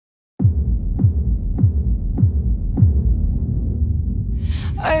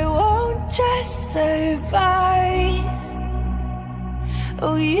I won't just survive.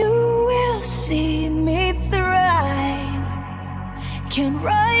 Oh, you will see me thrive. Can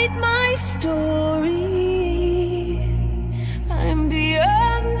write my story. I'm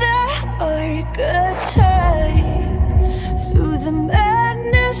beyond the archetype. Through the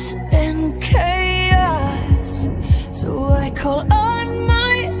madness and chaos, so I call on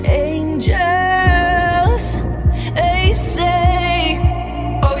my angels. They say,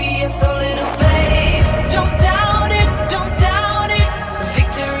 oh, you have so little faith. Don't doubt it, don't doubt it.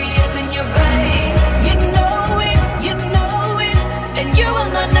 Victory is in your veins. You know it, and you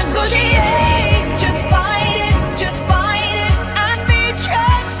will not negotiate. Just fight it, and be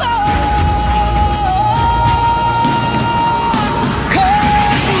transformed.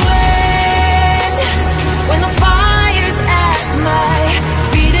 'Cause when the fire's at my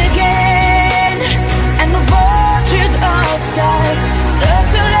feet again, and the vultures all start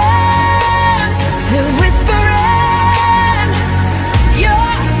circling, they're whispering,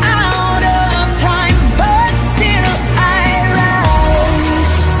 you're out of time, but still I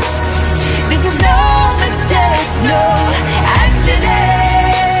rise. This is no mistake, no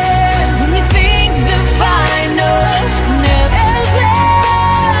accident. When you think the final never's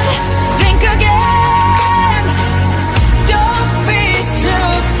end, think again. Don't be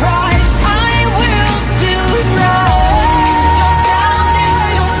surprised, I will still rise. Don't doubt it,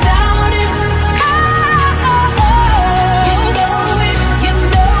 you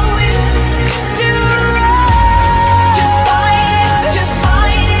know it, still rise. Just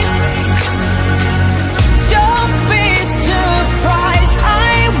fight it, don't be surprised, I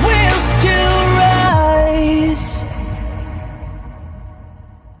will still rise.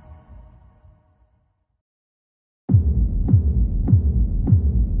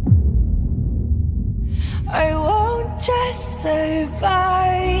 I won't just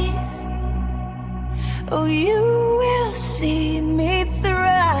survive. Oh, you will see me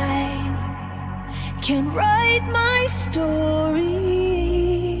thrive. Can write my story.